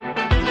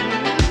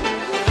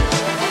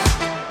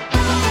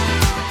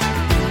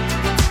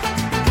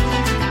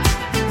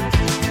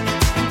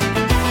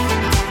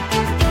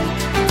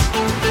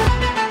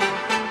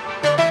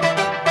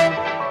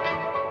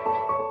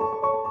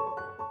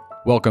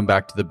Welcome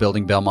back to the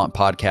Building Belmont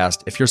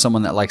podcast. If you're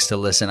someone that likes to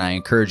listen, I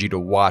encourage you to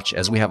watch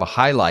as we have a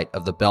highlight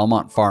of the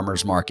Belmont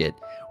Farmers Market.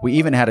 We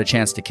even had a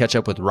chance to catch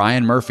up with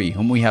Ryan Murphy,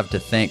 whom we have to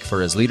thank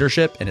for his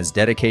leadership and his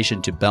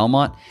dedication to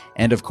Belmont,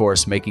 and of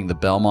course, making the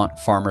Belmont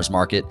Farmers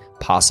Market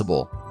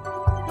possible.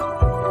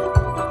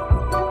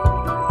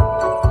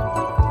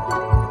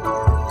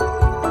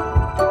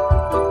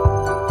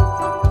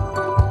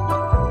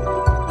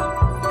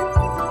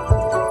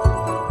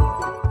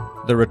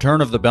 The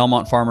return of the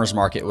Belmont Farmers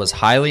Market was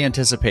highly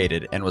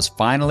anticipated and was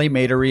finally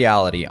made a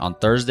reality on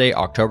Thursday,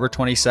 October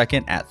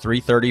 22nd at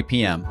 3:30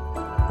 p.m.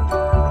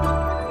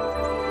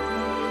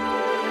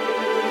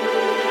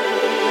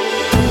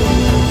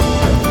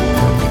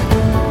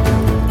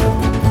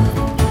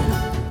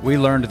 We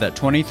learned that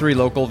 23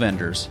 local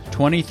vendors,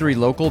 23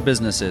 local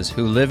businesses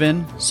who live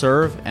in,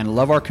 serve, and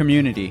love our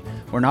community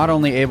were not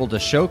only able to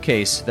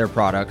showcase their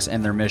products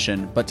and their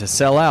mission, but to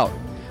sell out.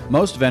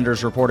 Most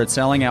vendors reported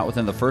selling out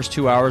within the first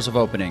 2 hours of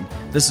opening.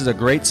 This is a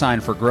great sign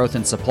for growth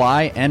in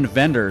supply and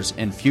vendors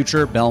in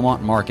future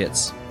Belmont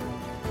markets.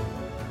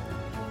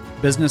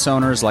 Business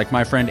owners like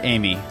my friend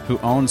Amy, who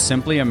owns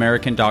Simply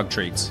American Dog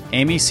Treats.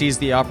 Amy sees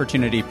the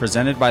opportunity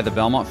presented by the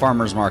Belmont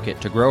Farmers Market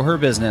to grow her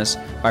business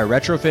by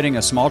retrofitting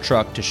a small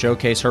truck to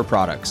showcase her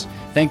products.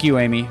 Thank you,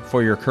 Amy,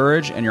 for your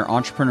courage and your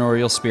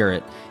entrepreneurial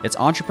spirit. It's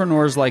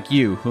entrepreneurs like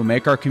you who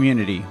make our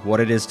community what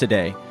it is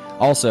today.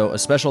 Also, a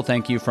special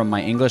thank you from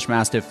my English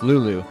Mastiff,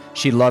 Lulu.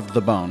 She loved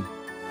the bone.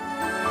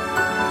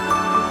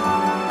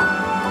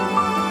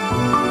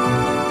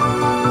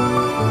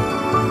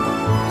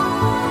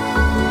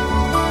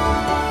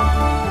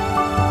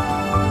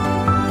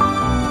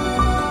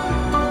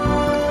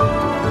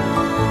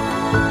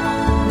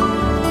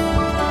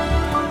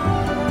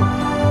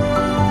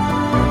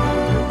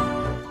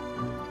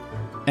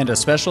 And a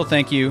special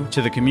thank you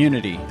to the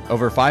community.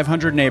 Over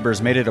 500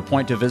 neighbors made it a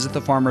point to visit the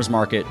farmers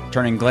market,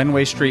 turning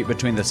Glenway Street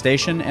between the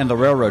station and the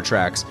railroad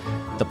tracks,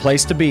 the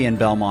place to be in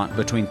Belmont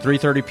between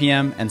 3:30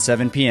 p.m. and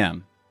 7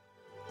 p.m.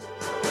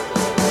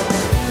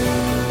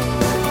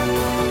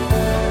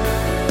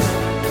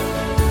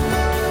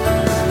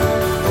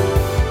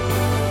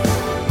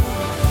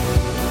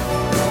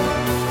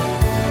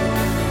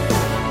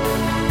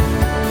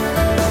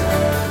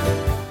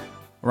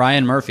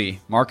 Ryan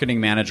Murphy, marketing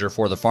manager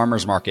for the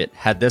Farmers Market,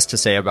 had this to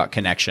say about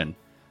connection.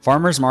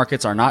 Farmers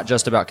markets are not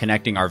just about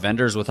connecting our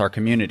vendors with our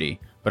community,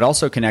 but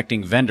also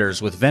connecting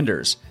vendors with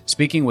vendors.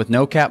 Speaking with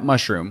No Cap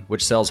Mushroom,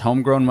 which sells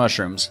homegrown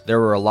mushrooms, there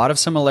were a lot of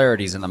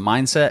similarities in the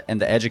mindset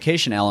and the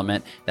education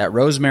element that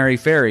Rosemary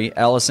Ferry,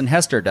 Ellison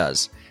Hester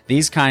does.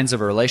 These kinds of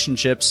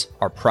relationships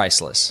are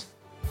priceless.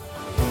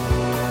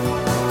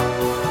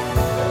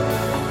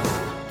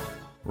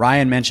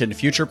 Ryan mentioned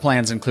future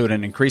plans include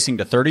an increasing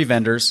to 30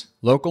 vendors,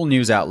 local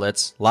news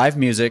outlets, live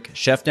music,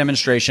 chef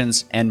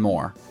demonstrations, and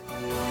more.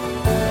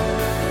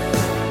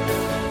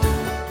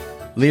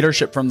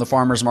 Leadership from the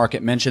Farmers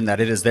Market mentioned that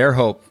it is their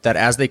hope that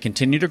as they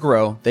continue to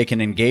grow, they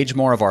can engage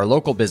more of our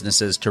local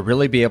businesses to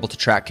really be able to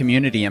track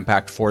community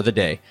impact for the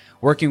day,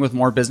 working with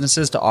more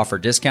businesses to offer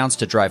discounts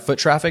to drive foot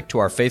traffic to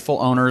our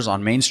faithful owners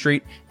on Main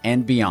Street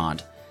and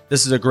beyond.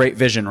 This is a great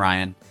vision,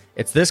 Ryan.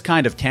 It's this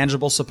kind of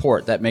tangible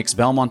support that makes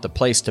Belmont the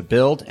place to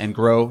build and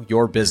grow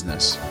your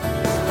business.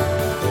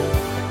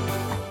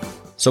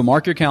 So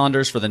mark your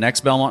calendars for the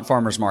next Belmont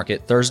Farmers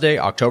Market, Thursday,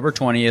 October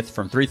 20th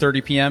from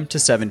 3:30 p.m. to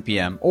 7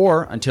 p.m.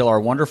 or until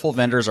our wonderful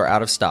vendors are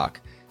out of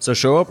stock. So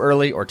show up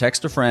early or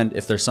text a friend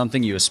if there's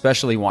something you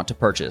especially want to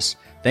purchase.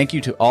 Thank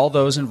you to all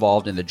those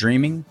involved in the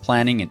dreaming,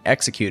 planning, and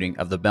executing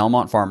of the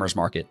Belmont Farmers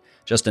Market.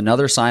 Just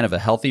another sign of a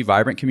healthy,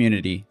 vibrant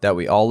community that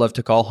we all love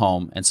to call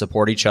home and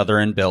support each other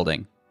in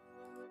building.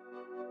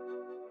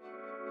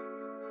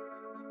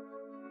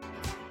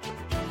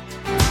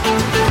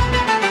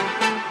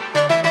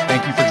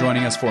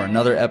 Joining us for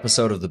another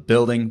episode of the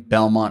Building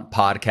Belmont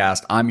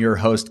podcast. I'm your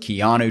host,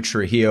 Keanu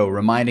Trujillo,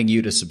 reminding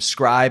you to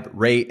subscribe,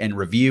 rate, and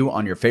review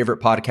on your favorite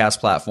podcast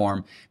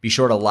platform. Be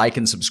sure to like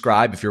and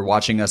subscribe if you're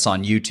watching us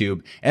on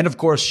YouTube. And of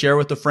course, share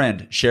with a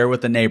friend, share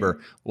with a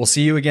neighbor. We'll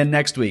see you again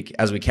next week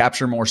as we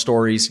capture more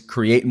stories,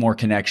 create more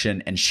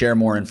connection, and share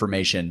more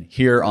information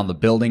here on the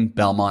Building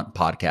Belmont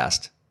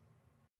podcast.